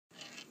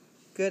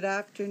Good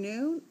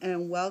afternoon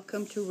and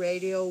welcome to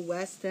Radio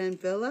West End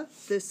Villa.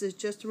 This is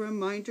just a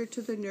reminder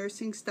to the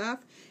nursing staff.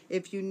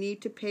 If you need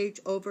to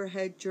page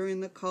overhead during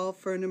the call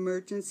for an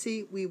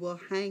emergency, we will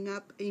hang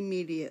up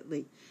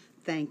immediately.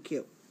 Thank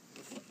you.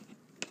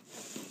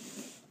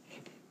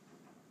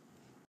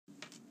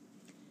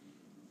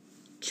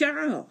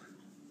 Ciao.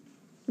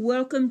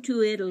 Welcome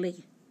to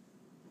Italy.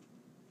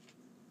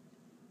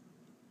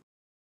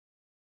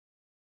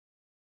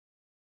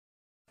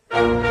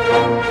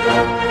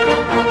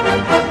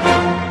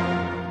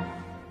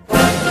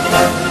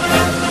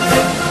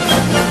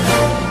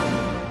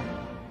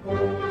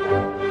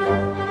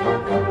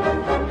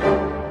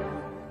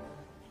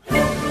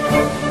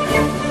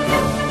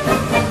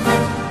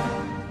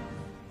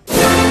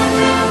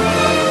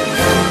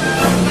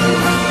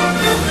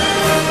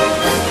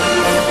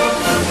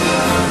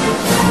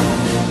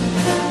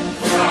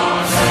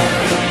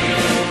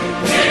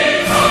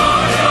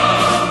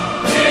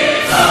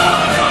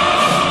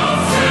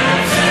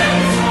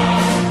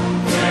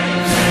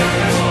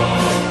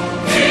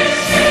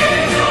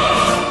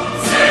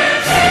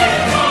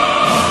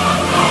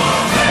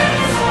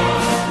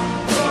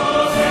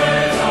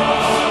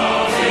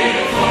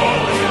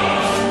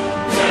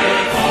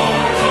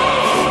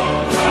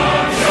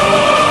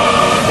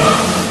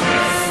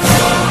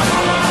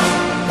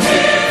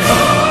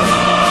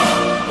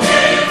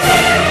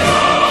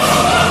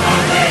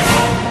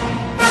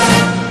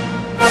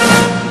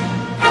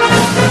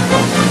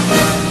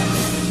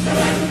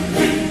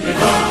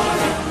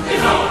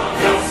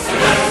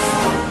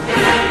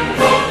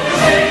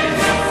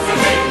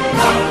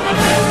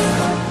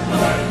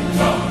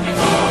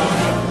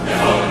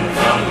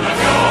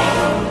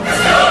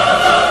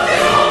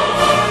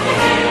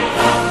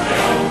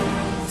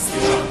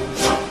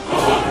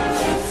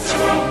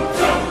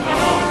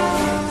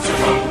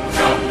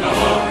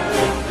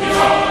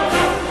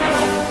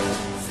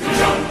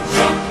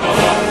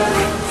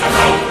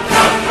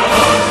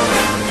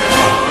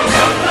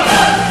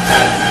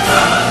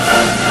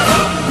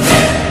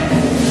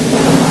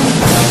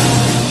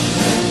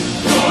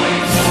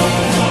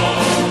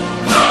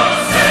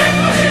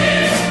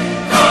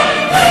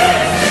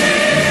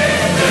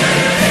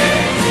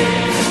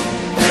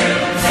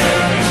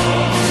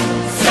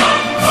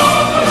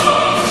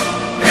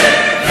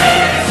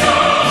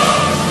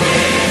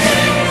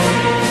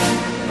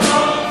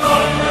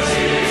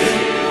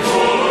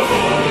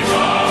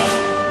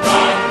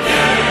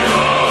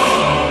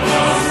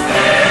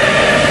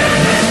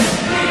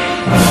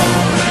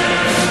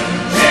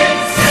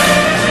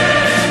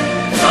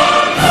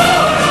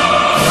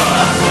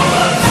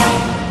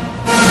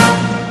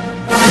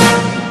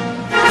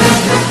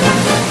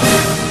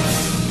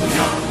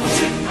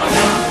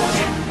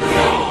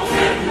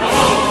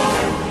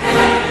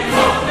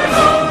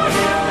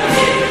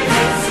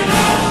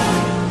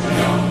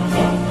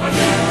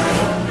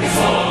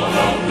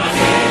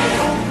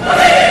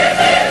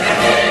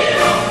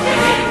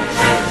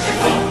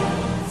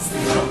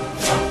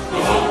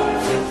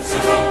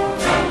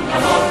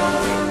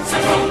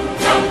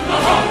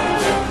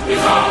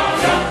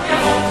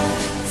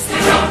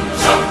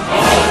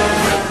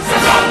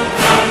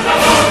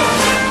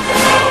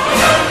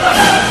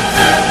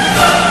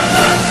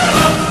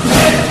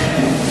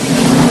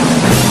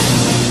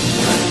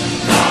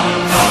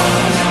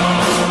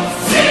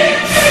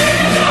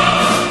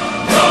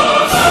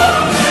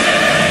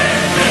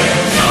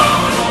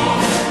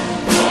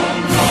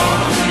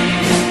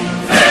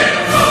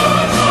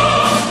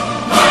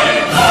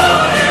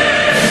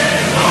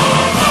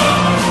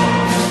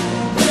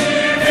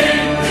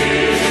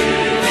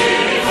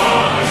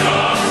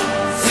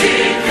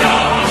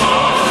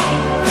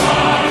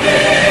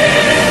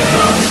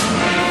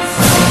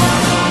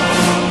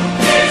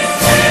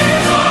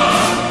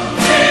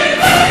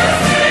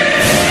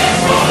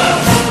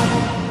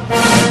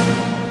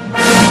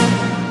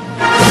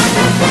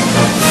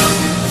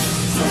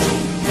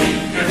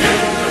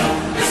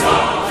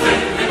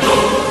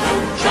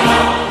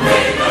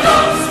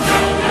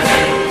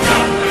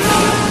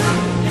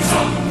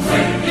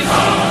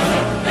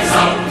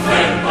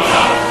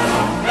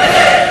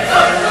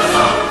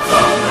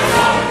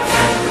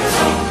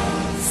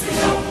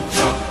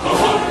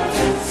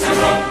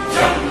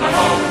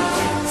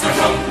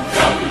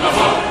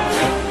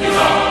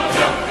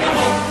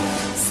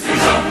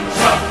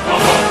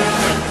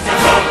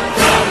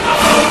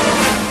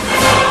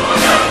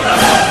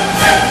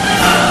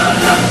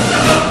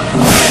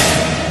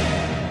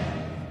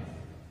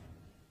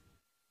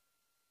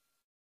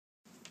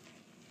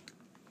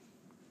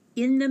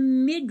 In the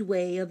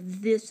midway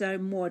of this our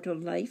mortal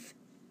life,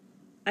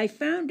 I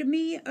found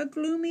me a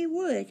gloomy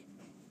wood,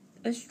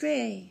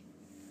 astray,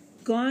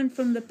 gone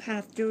from the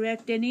path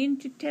direct, and in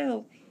to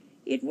tell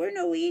it were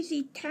no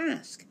easy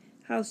task,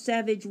 how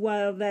savage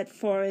wild that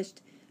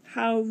forest,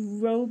 how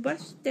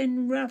robust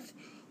and rough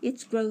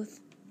its growth,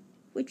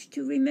 which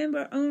to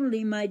remember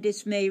only my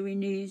dismay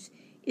renews,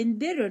 in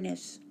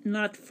bitterness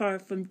not far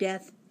from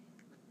death.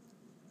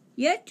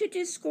 Yet to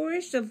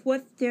discourse of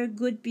what there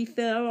good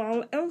befell,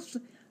 all else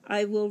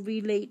I will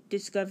relate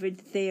discovered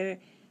there,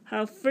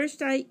 How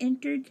first I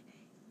entered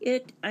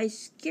it, I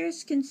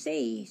scarce can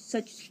say.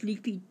 Such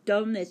sleepy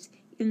dullness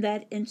in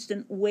that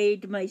instant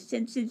weighed my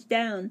senses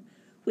down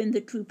when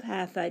the true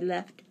path I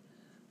left.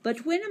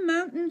 But when a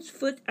mountain's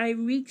foot I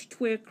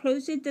reached where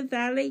closed the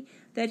valley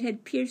that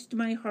had pierced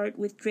my heart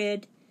with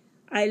dread,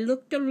 I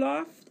looked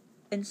aloft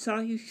and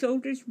saw his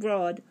shoulders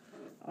broad,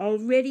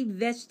 already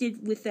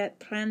vested with that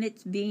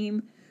planet's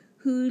beam,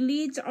 who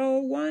leads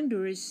all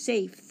wanderers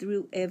safe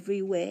through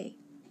every way.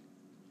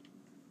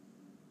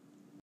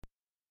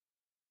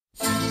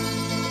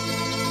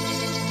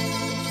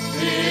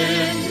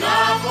 In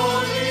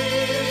Napoli,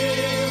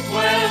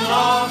 where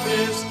love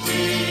is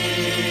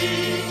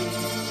king,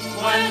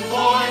 when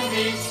boy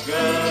meets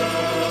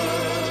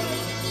girl,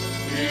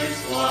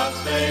 here's what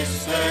they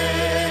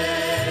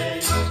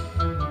say.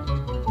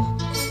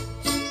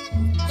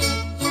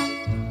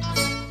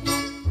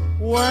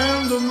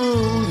 When the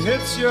moon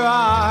hits your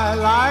eye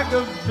like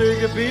a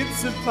big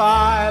pizza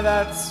pie,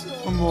 that's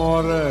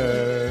amore.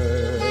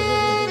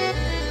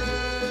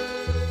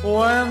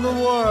 When the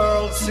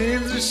world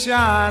seems to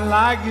shine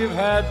like you've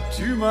had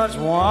too much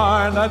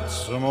wine,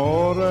 that's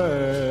amore.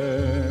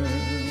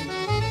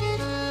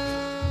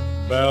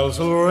 Bells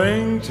will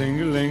ring,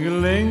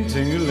 ting-a-ling-a-ling,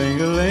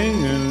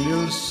 ting-a-ling-a-ling, and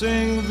you'll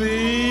sing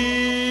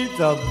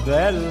Vita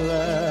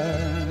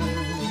Bella.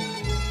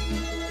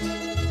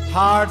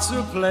 Hearts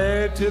will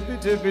play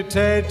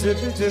tippy-tippy-tay,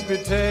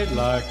 tippy-tippy-tay,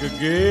 like a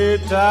gay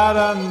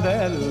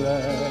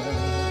tarantella.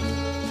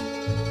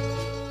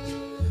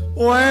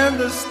 When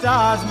the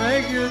stars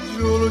make you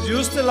drool,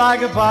 just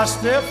like a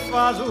pasta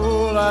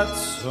fazool,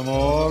 that's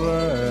amore.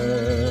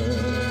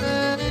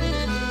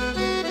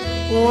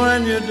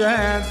 When you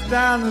dance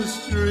down the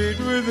street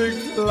with a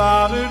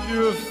cloud at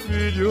your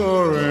feet,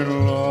 you're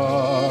in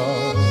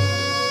love.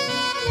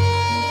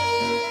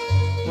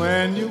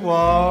 When you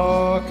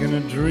walk in a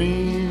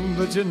dream,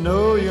 but you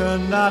know you're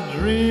not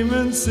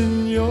dreaming,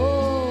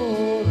 signore.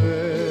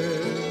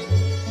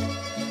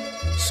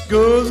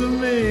 Excuse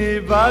me,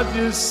 but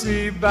you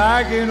see,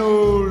 back in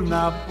old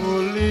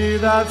Napoli,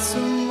 that's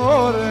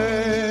amore.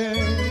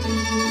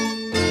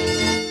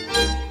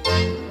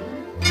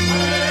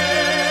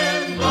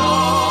 When the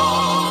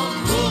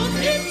moon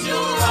hits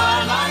your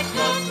eye like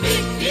a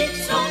big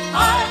pizza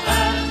pie,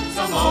 that's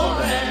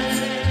amore.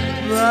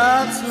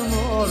 That's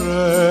amore.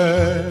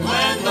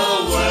 When the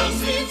world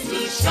seems to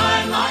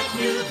shine like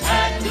you've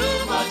had too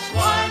much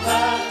wine,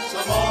 that's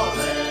amore.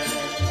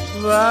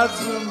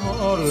 That's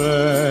amore.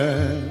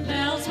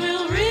 Bells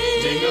will ring,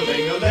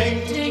 ding-a-ling-a-ling,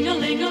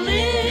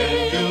 Ting-a-ling-a-ling,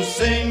 and you'll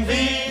sing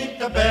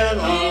Vita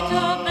Bella.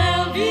 Vita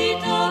Bella,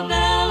 Vita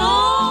Bella,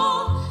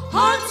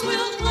 hearts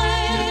will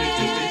play.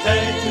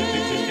 Tippy-tippy-tay,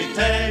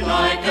 tippy-tippy-tay,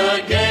 like a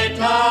gay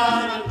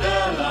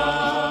tarantella.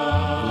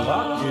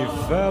 Lucky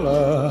fella.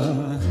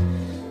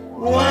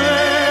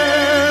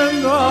 When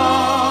the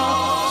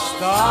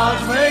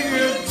stars make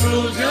it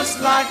blue, just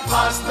like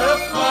pasta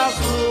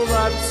fazool,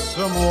 that's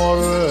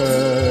amore.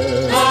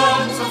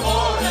 That's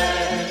amore.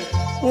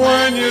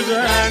 When you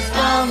dance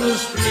down the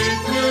street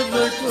with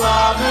the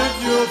cloud at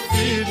your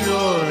feet,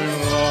 you're in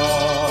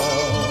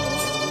love.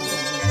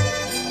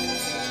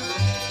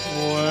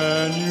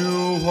 When you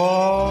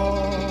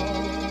walk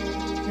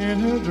in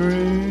a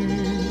dream,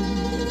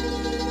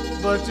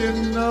 but you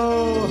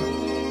know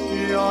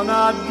you're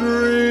not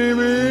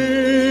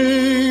dreaming,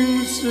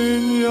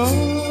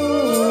 signore.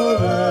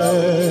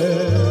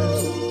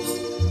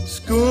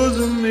 Excuse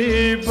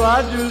me,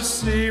 but you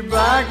see,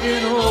 back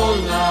in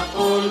old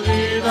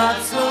Napoli,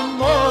 that's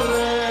amore.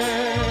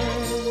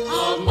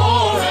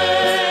 Amore,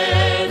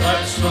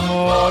 That's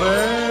amore.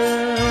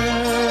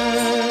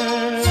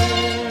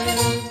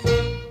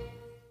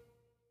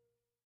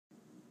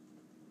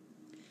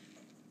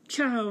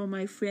 Ciao,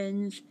 my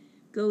friends.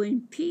 Go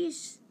in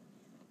peace,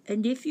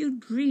 and if you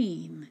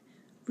dream,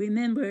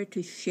 remember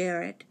to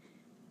share it.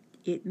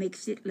 It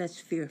makes it less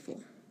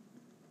fearful.